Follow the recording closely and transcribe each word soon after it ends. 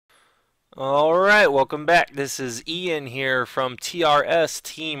Alright, welcome back. This is Ian here from TRS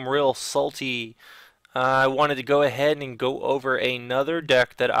Team Real Salty. I wanted to go ahead and go over another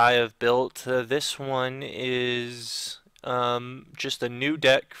deck that I have built. This one is just a new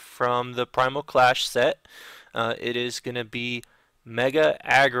deck from the Primal Clash set. It is going to be Mega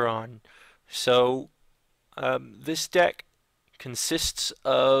Aggron. So this deck consists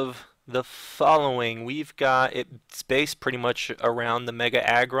of the following. We've got it's based pretty much around the Mega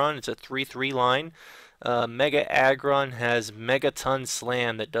Aggron. It's a 3/3 line. Mega Aggron has Megaton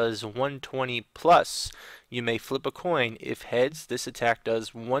Slam that does 120 plus. You may flip a coin. If heads, this attack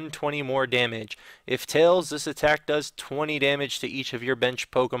does 120 more damage. If tails, this attack does 20 damage to each of your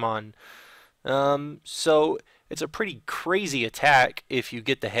bench Pokemon. So it's a pretty crazy attack. If you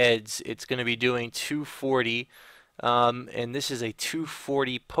get the heads, it's going to be doing 240. And this is a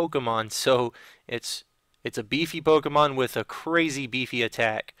 240 Pokemon, so it's a beefy Pokemon with a crazy beefy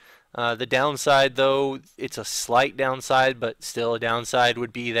attack. The downside, though, it's a slight downside, but still a downside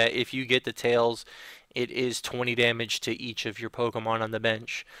would be that if you get the tails, it is 20 damage to each of your Pokemon on the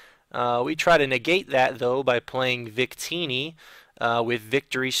bench. We try to negate that, though, by playing Victini with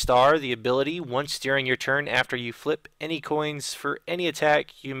Victory Star, the ability. Once during your turn after you flip any coins for any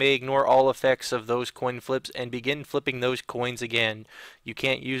attack, you may ignore all effects of those coin flips and begin flipping those coins again. You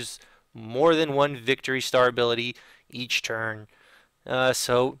can't use more than one Victory Star ability each turn.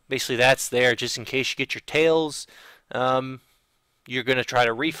 So basically that's there just in case you get your tails. You're going to try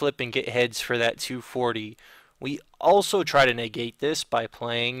to reflip and get heads for that 240. We also try to negate this by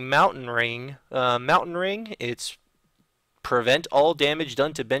playing Mountain Ring. Mountain Ring, it's prevent all damage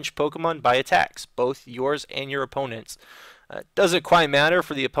done to bench Pokemon by attacks, both yours and your opponents. Doesn't quite matter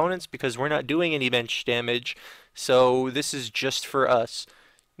for the opponents because we're not doing any bench damage, so this is just for us.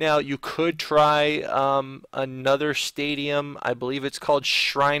 Now, you could try another stadium. I believe it's called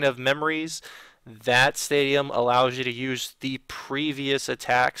Shrine of Memories. That stadium allows you to use the previous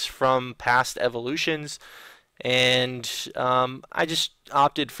attacks from past evolutions. And I just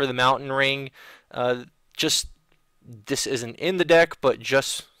opted for the Mountain Ring. Just this isn't in the deck, but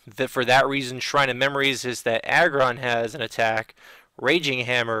just for that reason, Shrine of Memories is that Aggron has an attack, Raging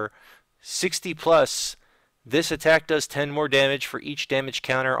Hammer, 60 plus. This attack does 10 more damage for each damage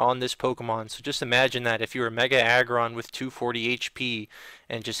counter on this Pokemon. So just imagine that if you were Mega Aggron with 240 HP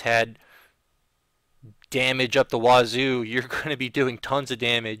and just had damage up the wazoo, you're going to be doing tons of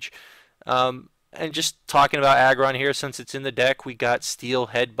damage. And just talking about Aggron here, since it's in the deck, we got Steel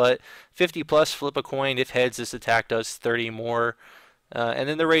Headbutt, 50 plus, flip a coin. If heads, this attack does 30 more. And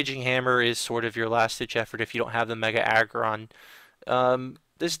then the Raging Hammer is sort of your last-ditch effort if you don't have the Mega Aggron.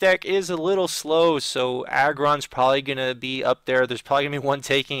 This deck is a little slow, so Aggron's probably going to be up there. There's probably going to be one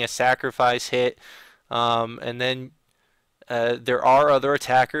taking a sacrifice hit. And then there are other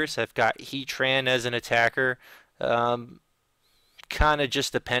attackers. I've got Heatran as an attacker. Kind of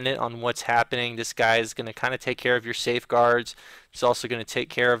just dependent on what's happening. This guy is going to kind of take care of your safeguards. He's also going to take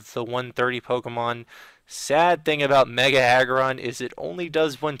care of the 130 Pokemon. Sad thing about Mega Aggron is it only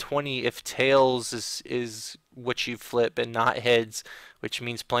does 120 if tails is what you flip and not heads, which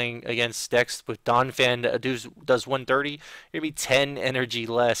means playing against decks with Donphan that does 130, you're going to be 10 energy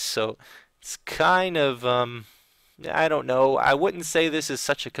less. So it's kind of, I don't know. I wouldn't say this is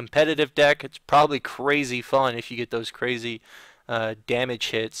such a competitive deck. It's probably crazy fun if you get those crazy damage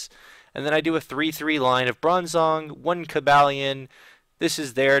hits. And then I do a 3/3 line of Bronzong, one Cobalion. This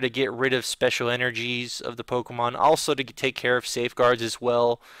is there to get rid of special energies of the Pokemon, also to take care of safeguards as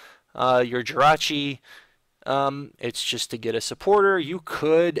well. Your Jirachi, it's just to get a supporter. You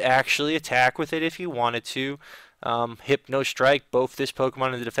could actually attack with it if you wanted to. Hypno Strike, both this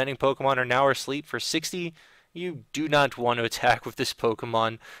Pokemon and the defending Pokemon are now asleep for 60. You do not want to attack with this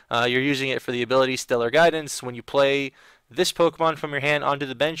Pokemon. You're using it for the ability Stellar Guidance. When you play this Pokemon from your hand onto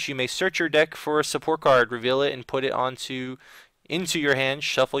the bench, you may search your deck for a support card, reveal it, and put it into your hand.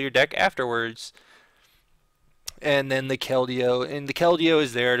 Shuffle your deck afterwards. And then the Keldeo. And the Keldeo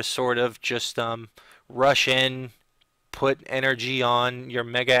is there to sort of just rush in, put energy on your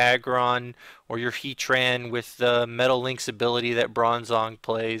Mega Aggron or your Heatran with the Metal Link's ability that Bronzong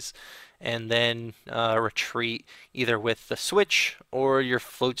plays, and then retreat either with the switch or your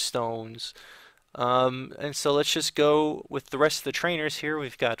float stones. And so let's just go with the rest of the trainers here.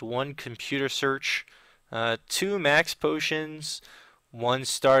 We've got one computer search, two max potions, one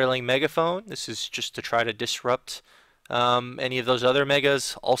startling megaphone. This is just to try to disrupt any of those other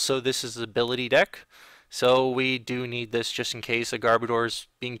megas. Also, this is an ability deck, so we do need this just in case a Garbodor is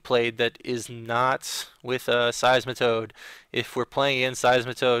being played that is not with a Seismitoad. If we're playing against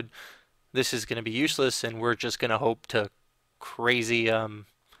Seismitoad, this is going to be useless, and we're just going to hope to crazy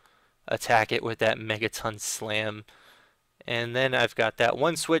attack it with that Megaton Slam. And then I've got that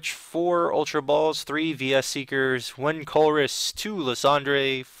one switch, 4 Ultra Balls, 3 VS Seekers, 1 Colress, 2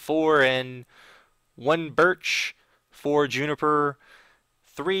 Lysandre, 4 N, 1 Birch, 4 Juniper,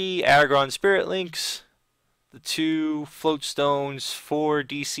 3 Aggron Spirit Links, the 2 Float Stones, 4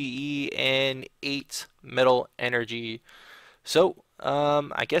 DCE, and 8 Metal Energy. So,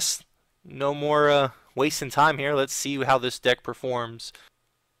 I guess no more wasting time here. Let's see how this deck performs.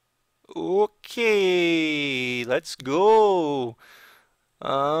 Okay, let's go.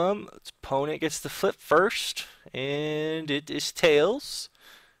 Opponent gets to flip first, and it is tails,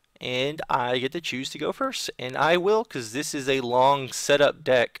 and I get to choose to go first, and I will, because this is a long setup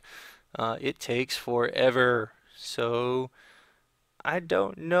deck. It takes forever, so I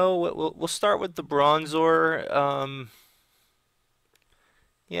don't know what we'll start with the Bronzor.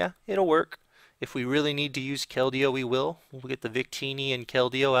 Yeah, it'll work. If we really need to use Keldeo, we will. We'll get the Victini and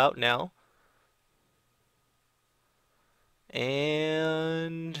Keldeo out now.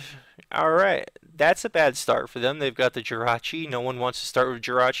 And alright, that's a bad start for them. They've got the Jirachi. No one wants to start with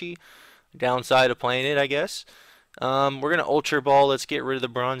Jirachi. Downside of playing it, I guess. We're gonna Ultra Ball. Let's get rid of the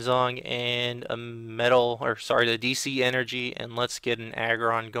Bronzong and a metal, or sorry, the DC Energy, and let's get an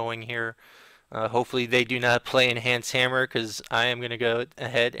Aggron going here. Hopefully they do not play Enhanced Hammer, because I am gonna go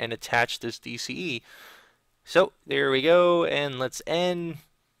ahead and attach this DCE. So there we go, and let's end.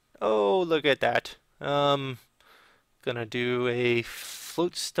 Oh, look at that. Gonna do a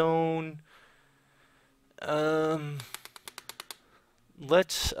Float Stone.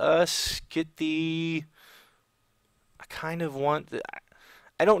 Let us get the. I kind of want the.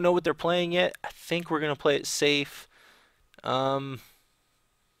 I don't know what they're playing yet. I think we're gonna play it safe.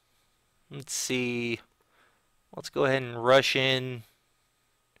 Let's see. Let's go ahead and rush in,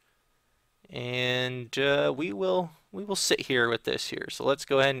 and we will sit here with this here. So let's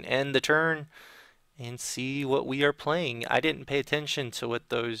go ahead and end the turn and see what we are playing. I didn't pay attention to what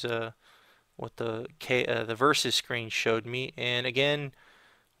those what the versus screen showed me. And again,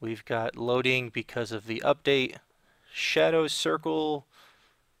 we've got loading because of the update. Shadow Circle,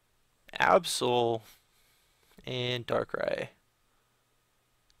 Absol, and Darkrai.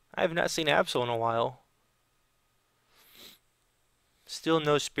 I have not seen Absol in a while. Still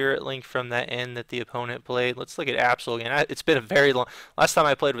no Spirit Link from that end that the opponent played. Let's look at Absol again. It's been a very long. Last time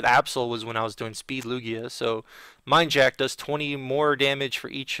I played with Absol was when I was doing Speed Lugia. So Mind Jack does 20 more damage for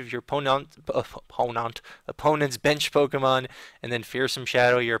each of your opponent's bench Pokemon, and then Fearsome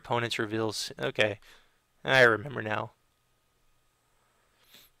Shadow your opponent's reveals. Okay, I remember now.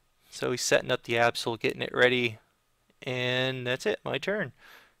 So he's setting up the Absol, getting it ready, and that's it. My turn.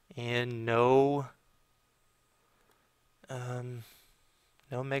 And no.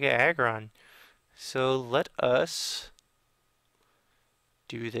 No Mega Aggron. So let us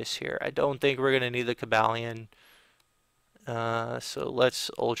do this here. I don't think we're going to need the Cobalion. So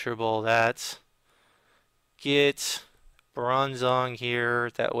let's Ultra Ball that. Get Bronzong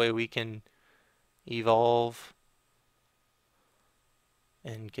here. That way we can evolve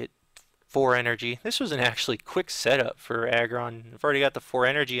and get 4 energy. This was an actually quick setup for Aggron. I've already got the 4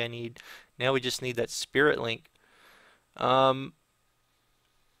 energy I need. Now we just need that Spirit Link.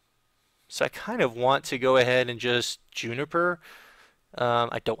 So I kind of want to go ahead and just Juniper.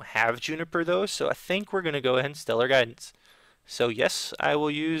 I don't have Juniper though, so I think we're going to go ahead and Stellar Guidance. So yes, I will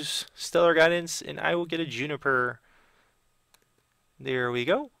use Stellar Guidance and I will get a Juniper. There we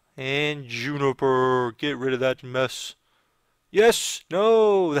go. And Juniper, get rid of that mess. Yes,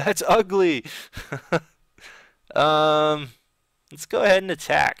 no, that's ugly. Let's go ahead and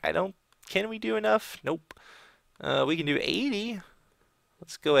attack. Can we do enough? Nope. We can do 80.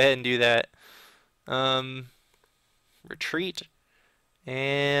 Let's go ahead and do that. Retreat.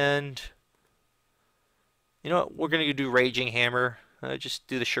 And you know what? We're going to do Raging Hammer. Just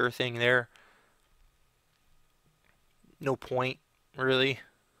do the sure thing there. No point, really.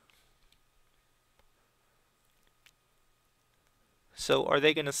 So are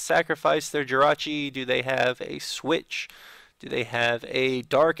they going to sacrifice their Jirachi? Do they have a switch? Do they have a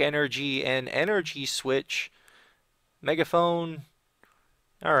Dark Energy and Energy switch? Megaphone?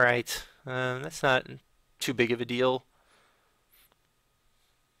 Alright, that's not too big of a deal.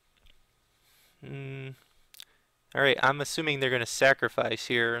 Alright, I'm assuming they're going to sacrifice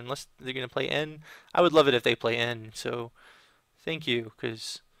here, unless they're going to play N. I would love it if they play N, so thank you,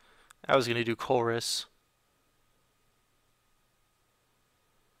 because I was going to do Colress.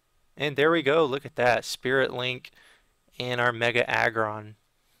 And there we go, look at that, Spirit Link and our Mega Aggron.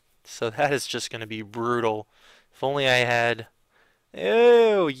 So that is just going to be brutal. If only I had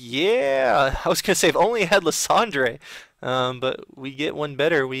Oh, yeah. I was going to say if only I had Lysandre. But we get one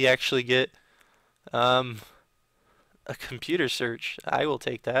better. We actually get um, a computer search. I will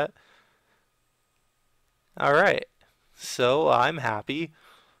take that. All right. So I'm happy.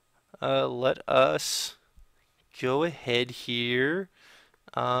 Let us go ahead here.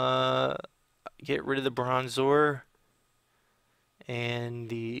 Uh, get rid of the Bronzor and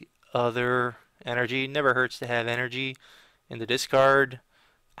the other energy. Never hurts to have energy in the discard.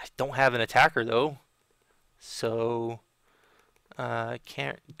 I don't have an attacker though, so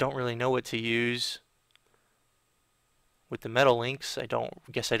don't really know what to use with the Metal Links. I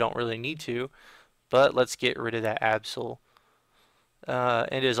don't really need to, but let's get rid of that Absol.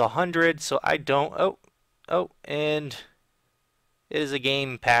 It is 100, so I don't. And it is a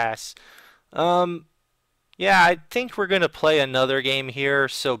game pass. Um, yeah, I think we're gonna play another game here,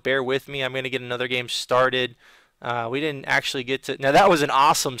 so bear with me. I'm gonna get another game started. We didn't actually get to. Now that was an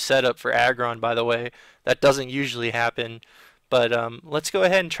awesome setup for Aggron, by the way. That doesn't usually happen. But let's go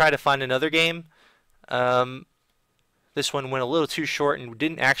ahead and try to find another game. Um, this one went a little too short and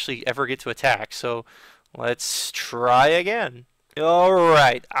didn't actually ever get to attack. So let's try again.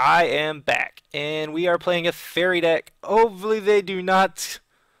 Alright, I am back. And we are playing a fairy deck. Hopefully they do not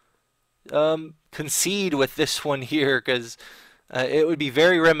concede with this one here, because it would be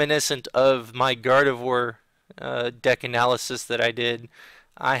very reminiscent of my Gardevoir deck analysis that I did.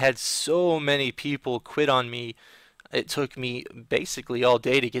 I had so many people quit on me. It took me basically all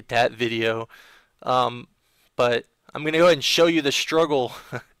day to get that video. But I'm going to go ahead and show you the struggle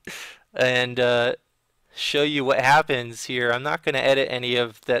and show you what happens here. I'm not going to edit any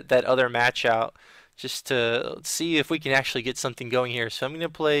of that other match out just to see if we can actually get something going here. So I'm going to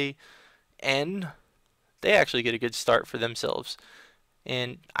play N. They actually get a good start for themselves.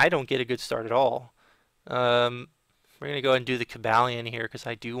 And I don't get a good start at all. We're going to go ahead and do the Cobalion here because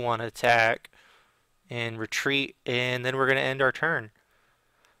I do want to attack and retreat, and then we're going to end our turn.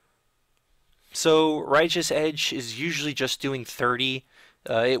 So Righteous Edge is usually just doing 30.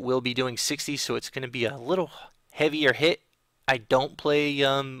 It will be doing 60, so it's going to be a little heavier hit. I don't play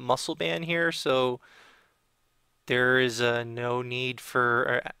Muscle Band here, so there is no need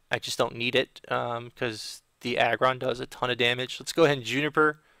for... I just don't need it because the Aggron does a ton of damage. Let's go ahead and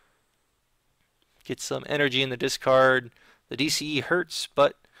Juniper. Get some energy in the discard. The DCE hurts,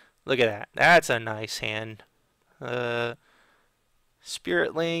 but look at that. That's a nice hand.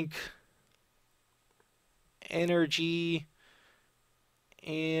 Spirit Link. Energy.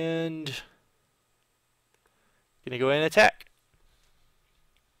 And gonna go ahead and attack.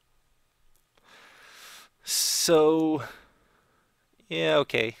 So, yeah,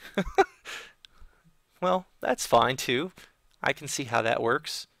 okay. Well, that's fine too. I can see how that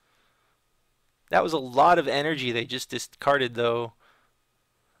works. That was a lot of energy they just discarded though.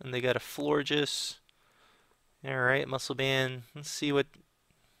 And they got a Florges. Alright, Muscle Band. Let's see what...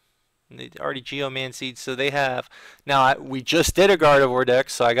 They already Geoman Seed, so they have... Now, we just did a Gardevoir deck,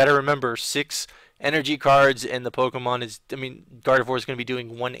 so I gotta remember 6 energy cards, and the Pokemon is... I mean, Gardevoir is going to be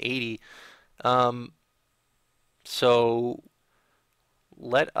doing 180. So,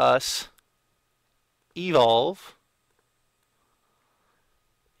 let us evolve.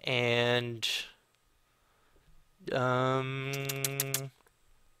 And...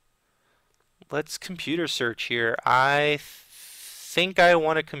 let's computer search here. I think I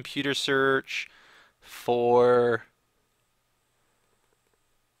want to computer search for...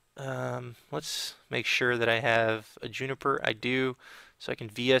 let's make sure that I have a Juniper. I do, so I can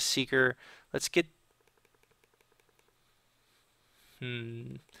VS Seeker. Let's get...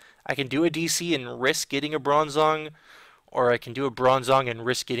 I can do a DC and risk getting a Bronzong, or I can do a Bronzong and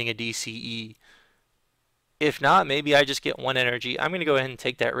risk getting a DCE. If not, maybe I just get 1 energy. I'm going to go ahead and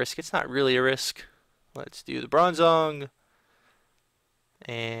take that risk. It's not really a risk. Let's do the Bronzong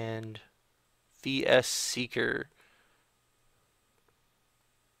and VS Seeker.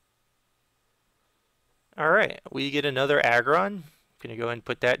 Alright, we get another Aggron. I'm going to go ahead and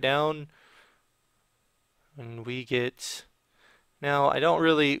put that down. And we get... Now, I don't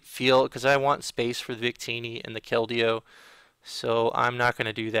really feel... because I want space for the Victini and the Keldeo. So I'm not going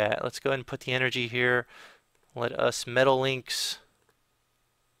to do that. Let's go ahead and put the energy here. Let us Metal Links.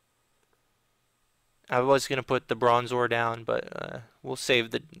 I was going to put the Bronzor down, but we'll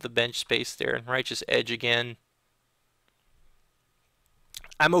save the bench space there. And Righteous Edge again.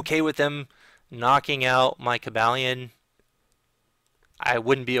 I'm okay with them knocking out my Cobalion. I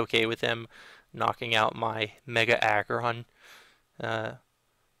wouldn't be okay with them knocking out my Mega Aggron. But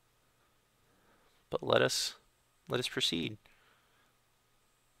let us proceed.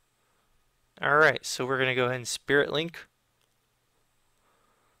 Alright, so we're going to go ahead and Spirit Link.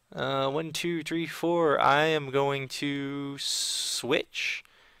 1, 2, 3, 4. I am going to switch.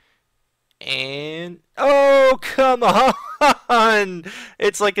 And oh, come on!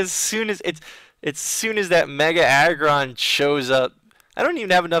 It's like as soon as that Mega Aggron shows up, I don't even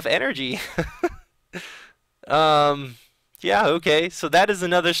have enough energy. Um, yeah, okay. So that is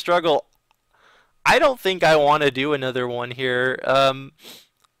another struggle. I don't think I want to do another one here.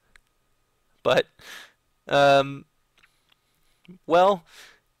 But um, well,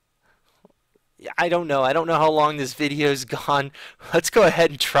 I don't know. I don't know how long this video's gone. Let's go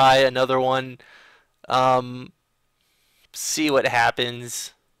ahead and try another one. Um, see what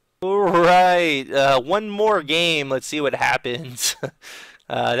happens. Alright, one more game. Let's see what happens.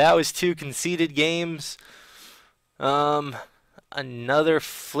 That was 2 conceded games. Um, another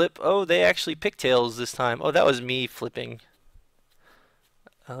flip. Oh, they actually picked tails this time. Oh, that was me flipping.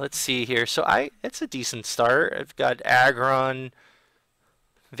 Let's see here. So it's a decent start. I've got Aggron,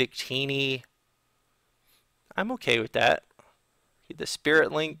 Victini. I'm okay with that. Get the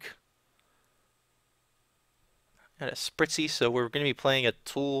Spirit Link. And a Spritzy, so we're going to be playing a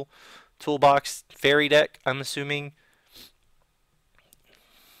toolbox fairy deck, I'm assuming.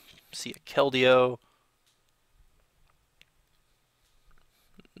 See a Keldeo.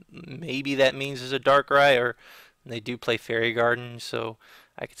 Maybe that means there's a Darkrai, or they do play Fairy Garden, so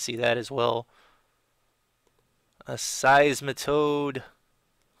I could see that as well. A Seismitoad.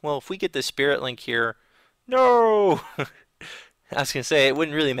 Well, if we get the Spirit Link here, no! I was going to say, it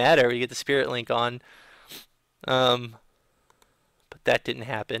wouldn't really matter if we get the Spirit Link on. But that didn't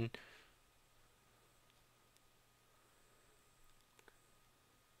happen.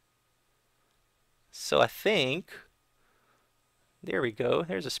 So I think, there we go,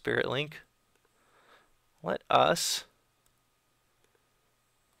 there's a Spirit Link. Let us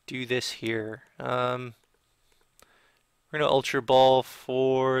do this here. We're going to Ultra Ball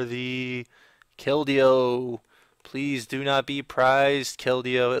for the Keldeo. Please do not be prized,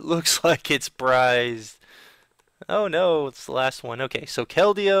 Keldeo. It looks like it's prized. Oh no, it's the last one. Okay, so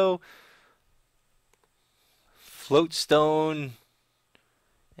Keldeo, Floatstone,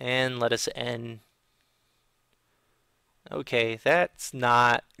 and let us end. Okay, that's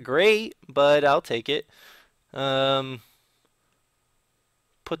not great, but I'll take it. Put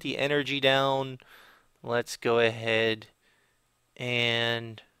the energy down. Let's go ahead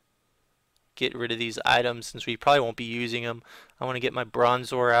and get rid of these items since we probably won't be using them. I want to get my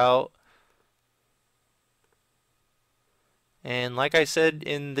Bronzor out. And like I said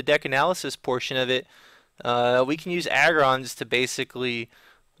in the deck analysis portion of it, we can use Aggrons to basically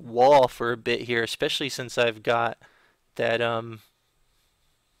wall for a bit here, especially since I've got that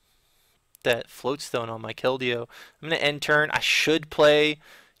that Floatstone on my Keldeo. I'm going to end turn. I should play,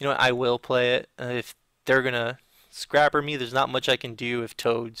 you know what, I will play it. If they're going to Scrapper me, there's not much I can do if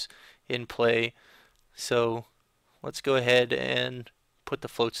Toad's in play. So let's go ahead and put the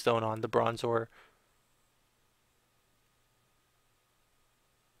Floatstone on the Bronzor.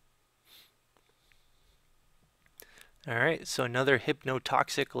 Alright, so another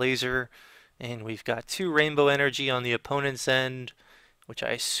Hypnotoxic Laser, and we've got 2 Rainbow Energy on the opponent's end, which I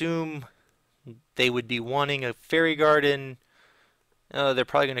assume they would be wanting a Fairy Garden. They're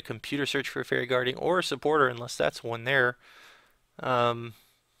probably going to computer search for a Fairy Garden or a Supporter, unless that's one there.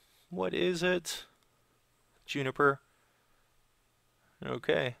 What is it? Juniper.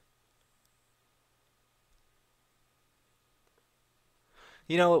 Okay.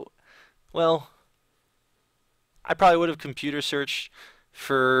 You know, well, I probably would have computer searched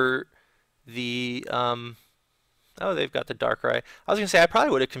for the oh, they've got the Darkrai. I was gonna say I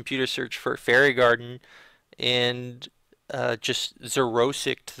probably would have computer searched for Fairy Garden and just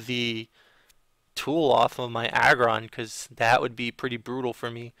Zerosicked the tool off of my Aggron, because that would be pretty brutal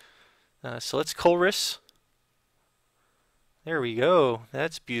for me. So let's Colress. There we go.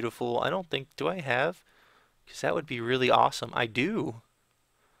 That's beautiful. I don't think, do I have? Because that would be really awesome. I do.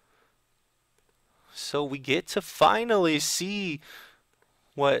 So we get to finally see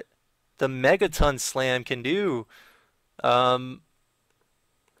what the Megaton Slam can do. Let's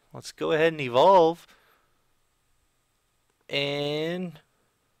go ahead and evolve. And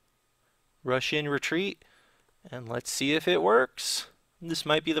rush in, retreat. And let's see if it works. This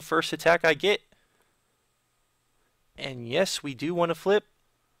might be the first attack I get. And yes, we do want to flip.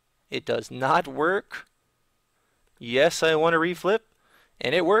 It does not work. Yes, I want to reflip.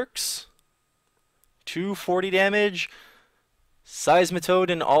 And it works. 240 damage. Seismitoad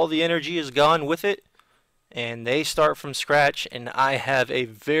and all the energy is gone with it. And they start from scratch. And I have a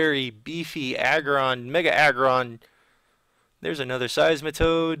very beefy Aggron, Mega Aggron. There's another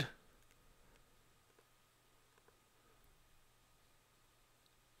Seismitoad.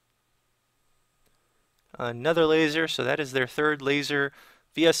 another laser, so that is their third laser.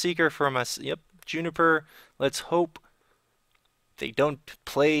 VS Seeker from us. Yep, Juniper. Let's hope they don't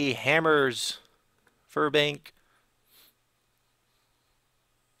play hammers. Furbank.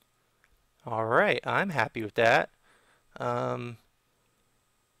 Alright, I'm happy with that. Let's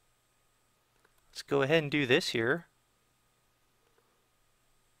go ahead and do this here.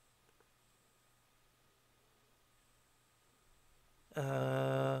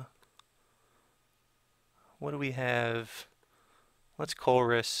 What do we have? Let's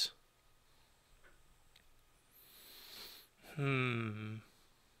chorus. Go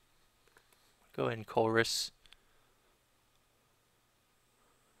ahead and chorus.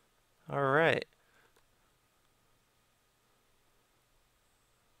 Alright.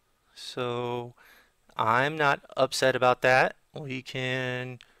 So I'm not upset about that. We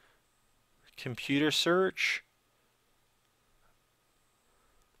can computer search.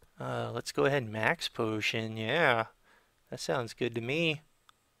 Let's go ahead and max potion. Yeah, that sounds good to me.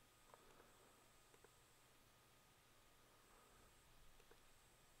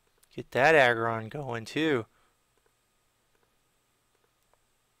 Get that Aggron going too.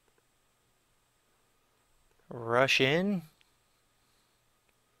 Rush in.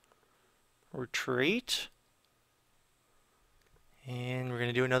 Retreat. And we're going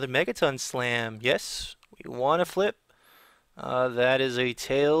to do another Megaton Slam. Yes, we want to flip. That is a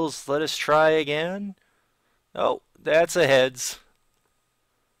tails. Let us try again. Oh, that's a heads.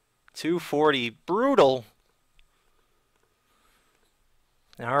 240. Brutal.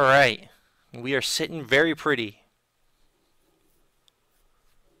 Alright. We are sitting very pretty.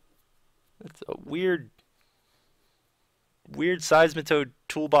 It's a weird Seismitoad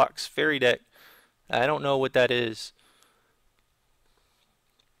toolbox fairy deck. I don't know what that is.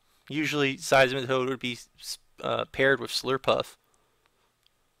 Usually Seismitoad would be paired with Slurpuff.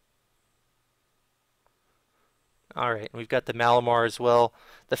 Alright, we've got the Malamar as well.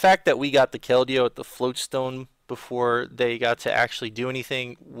 The fact that we got the Keldeo at the Floatstone before they got to actually do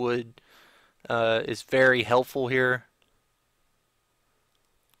anything is very helpful here.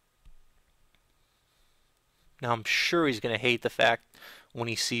 Now I'm sure he's going to hate the fact when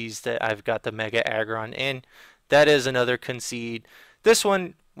he sees that I've got the Mega Aggron, and that is another concede. This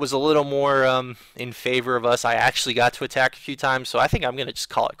one was a little more in favor of us. I actually got to attack a few times, so I think I'm going to just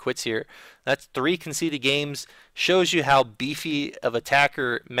call it quits here. That's 3 conceded games. Shows you how beefy of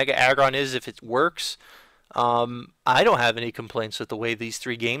attacker Mega Aggron is if it works. I don't have any complaints with the way these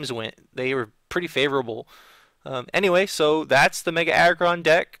 3 games went. They were pretty favorable. Anyway, so that's the Mega Aggron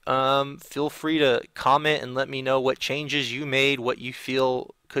deck. Feel free to comment and let me know what changes you made, what you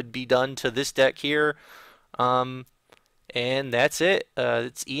feel could be done to this deck here. And that's it.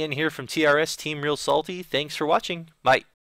 It's Ian here from TRS Team Real Salty. Thanks for watching. Bye.